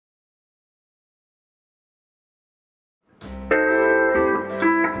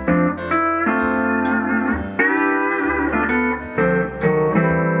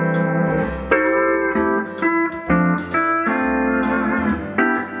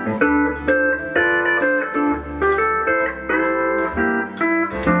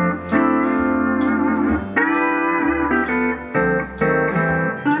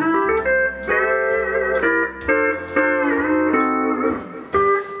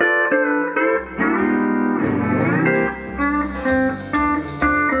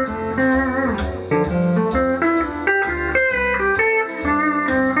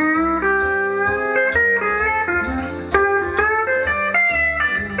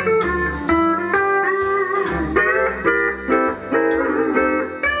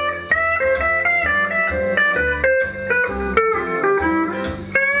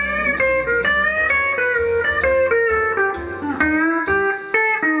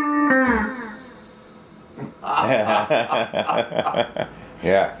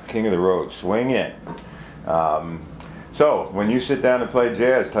Yeah, king of the road, swing in. So, when you sit down and play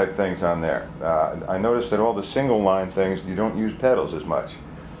jazz type things on there, I noticed that all the single line things, you don't use pedals as much.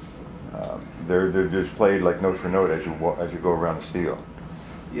 They're just played like note for note as you go around the steel.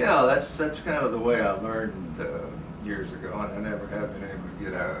 Yeah, that's kind of the way I learned years ago, and I never have been able to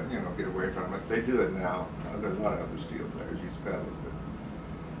get out, get away from it. They do it now. There's a lot of other steel players use pedals, but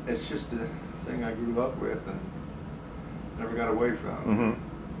it's just a thing I grew up with and never got away from. Mm-hmm.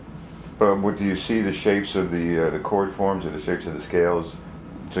 But do you see the shapes of the chord forms or the shapes of the scales,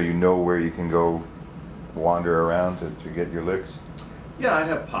 so you know where you can go wander around to get your licks? Yeah, I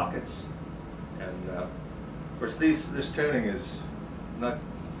have pockets, and of course this tuning is not.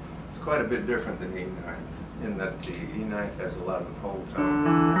 It's quite a bit different than E9, in that the E9 has a lot of whole tone.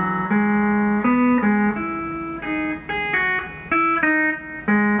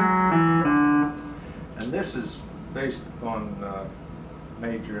 And this is based upon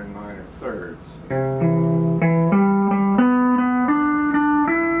major and minor thirds.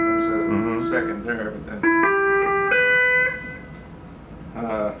 There's a second there, but then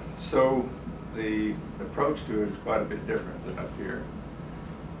so the approach to it is quite a bit different than up here.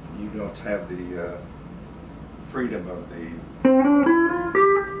 You don't have the freedom of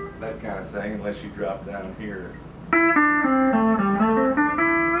that kind of thing unless you drop down here.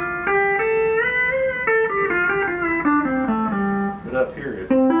 But up here it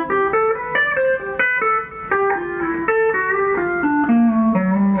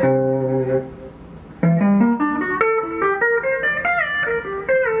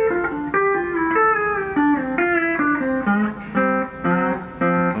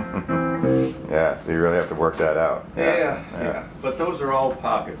So you really have to work that out. Yeah. But those are all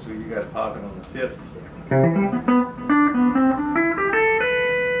pockets. So you got a pocket on the fifth,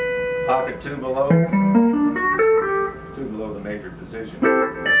 pocket two below the major position,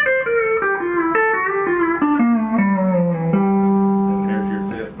 and there's your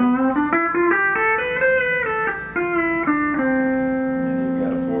fifth, and you've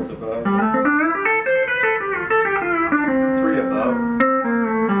got a fourth above, three above.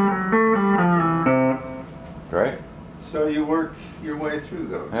 Right. So you work your way through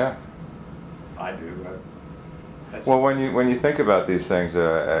those. Yeah. I do. Well, when you think about these things,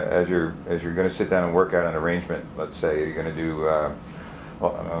 as you're going to sit down and work out an arrangement, let's say you're going to do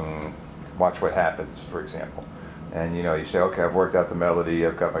Watch What Happens, for example, and you say, okay, I've worked out the melody,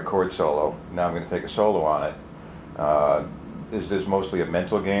 I've got my chord solo, now I'm going to take a solo on it. Is this mostly a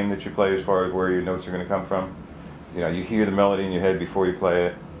mental game that you play as far as where your notes are going to come from? You hear the melody in your head before you play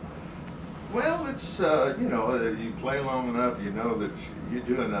it. Well, it's, you play long enough, you know that you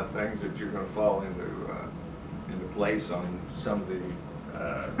do enough things that you're going to fall into place on some of the,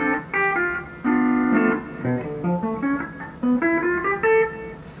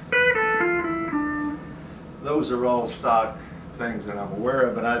 those are all stock things that I'm aware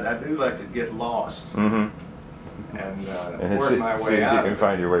of, but I do like to get lost and work my way out. You can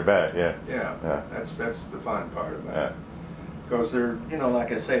find your way back, yeah. Yeah, that's the fun part of that. Because they're,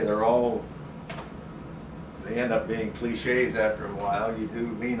 like I say, they end up being cliches after a while. You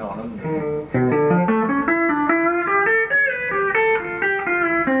do lean on them.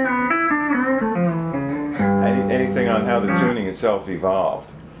 Anything on how the tuning itself evolved?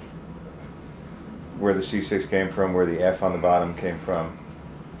 Where the C6 came from, where the F on the bottom came from?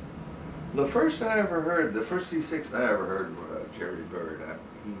 The first C6 I ever heard was Jerry Byrd.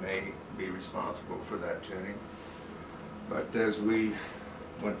 He may be responsible for that tuning. But as we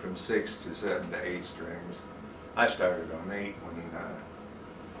went from 6 to 7 to 8 strings, I started on 8 when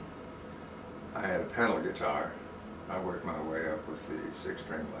I had a pedal guitar. I worked my way up with the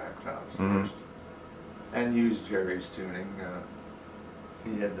 6-string laptops first, and used Jerry's tuning.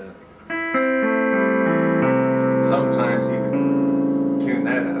 He had sometimes he would tune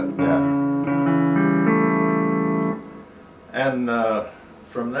that up. And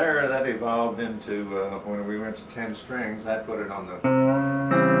from there, that evolved into when we went to 10 strings, I put it on the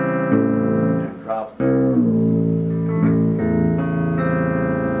and dropped. So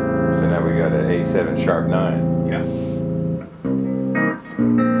now we got an A7 sharp 9. Yeah.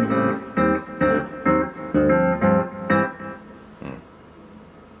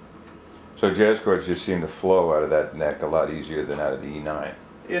 So jazz chords just seem to flow out of that neck a lot easier than out of the E9.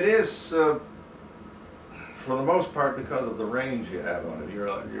 It is, for the most part, because of the range you have on it. You're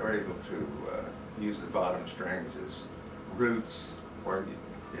able to use the bottom strings as roots, where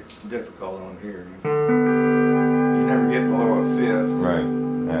it's difficult on here. You never get below a fifth. Right.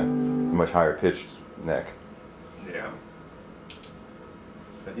 Yeah. Much higher pitched neck. Yeah.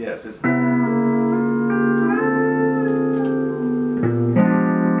 But yes, it's.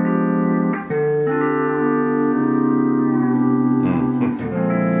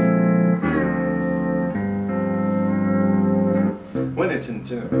 when it's in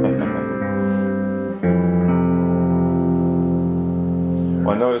tune.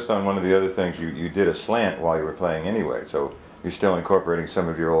 Well, I noticed on one of the other things you did a slant while you were playing anyway, so you're still incorporating some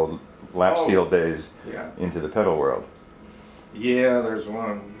of your old lap steel days into the pedal world. Yeah, there's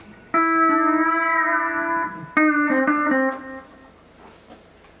one.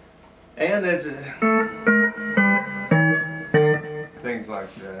 And it, things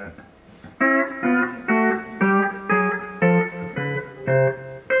like that.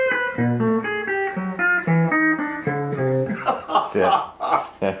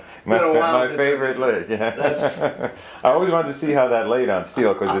 My favorite lick. Yeah. I always wanted to see how that laid on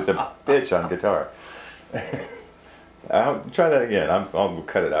steel because it's a bitch on guitar. I'll try that again. I'll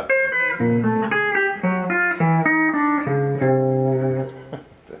cut it out.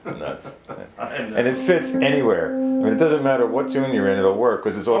 That's nuts. And it fits anywhere. I mean, it doesn't matter what tune you're in, it'll work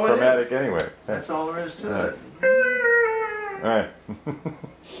because it's all chromatic anyway. That's all there is to it. All right.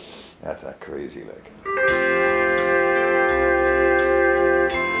 That's a crazy lick.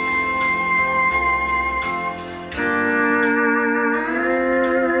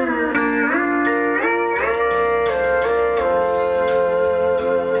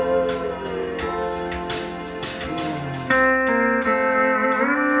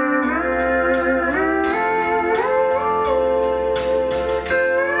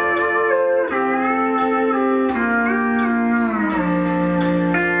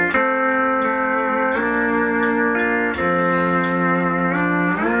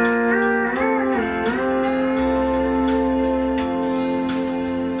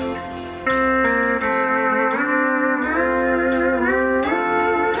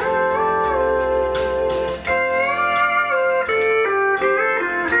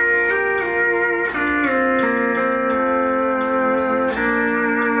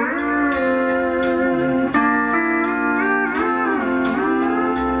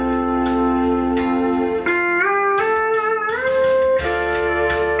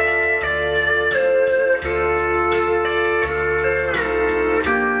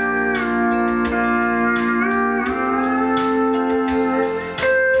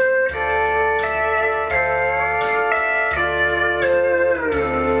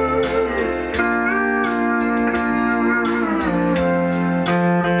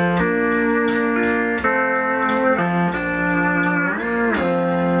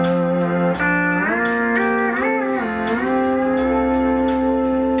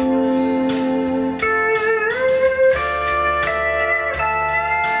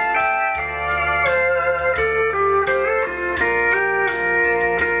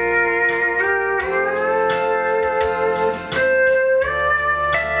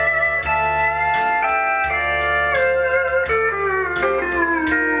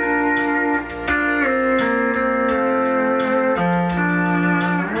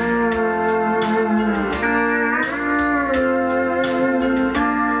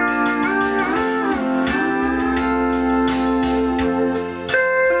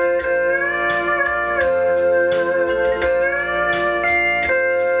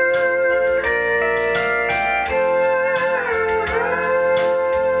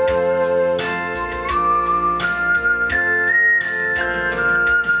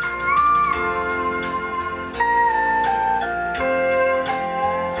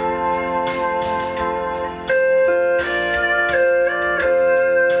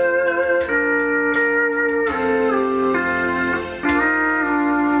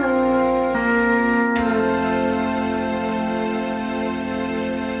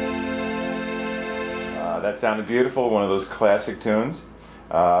 That sounded beautiful, one of those classic tunes.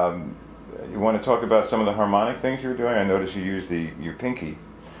 You want to talk about some of the harmonic things you were doing? I noticed you used your pinky.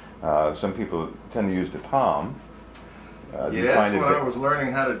 Some people tend to use the palm. Yes, when I was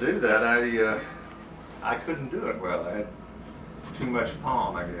learning how to do that, I couldn't do it well. I had too much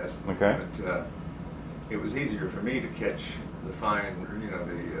palm, I guess. Okay. But it was easier for me to catch the fine,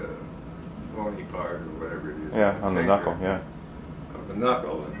 the bony part or whatever it is. Yeah, on the knuckle, yeah. Of the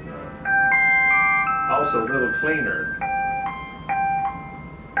knuckle. And, also a little cleaner.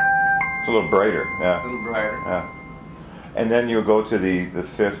 It's a little brighter, yeah. A little brighter. Yeah. And then you'll go to the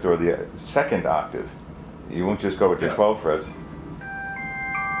fifth or the second octave. You won't just go with your 12 frets.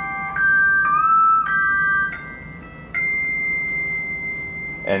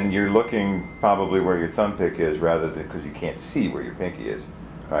 And you're looking probably where your thumb pick is rather than, because you can't see where your pinky is,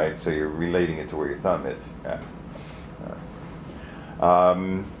 right? So you're relating it to where your thumb is. Yeah.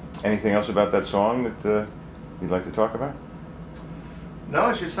 Anything else about that song that you'd like to talk about? No,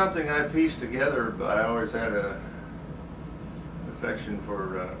 it's just something I pieced together, but I always had a affection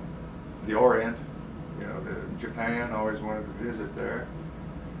for the Orient, you know, to Japan. Always wanted to visit there.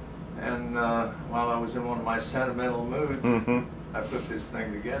 And while I was in one of my sentimental moods, I put this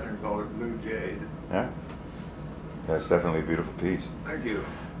thing together and called it Blue Jade. Yeah. That's definitely a beautiful piece. Thank you.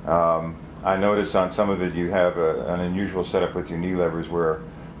 I noticed on some of it you have an unusual setup with your knee levers where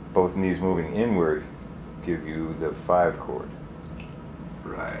both knees moving inward give you the 5 chord.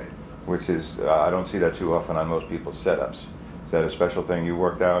 Right. Which is, I don't see that too often on most people's setups. Is that a special thing you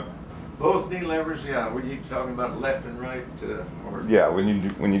worked out? Both knee levers, yeah. Were you talking about left and right? Or Yeah, when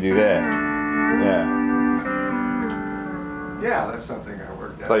you do that. Yeah. Yeah, that's something I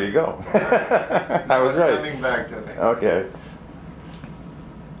worked out. There you go. I was right. Coming back to me. Okay.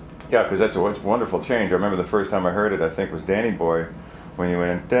 Yeah, because that's a wonderful change. I remember the first time I heard it, I think was Danny Boy, when you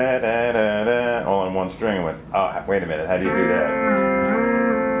went da da da da all on one string and went, oh, wait a minute, how do you do that?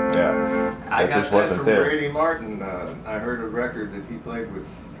 Yeah. I got just that wasn't from there. Brady Martin. I heard a record that he played with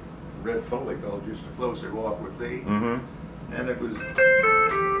Red Foley called Just a Closer Walk with Thee. And it was...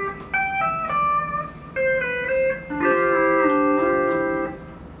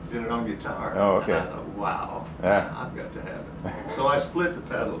 did it on guitar. Oh, okay. And I thought, wow, Yeah. I've got to have it. So I split the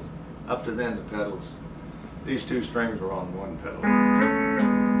pedals. Up to then, the pedals, these 2 strings were on one pedal.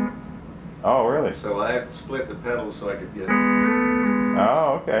 Oh, really? So I split the pedals so I could get it.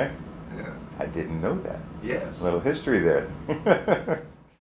 Oh, okay. Yeah. I didn't know that. Yes. A little history there.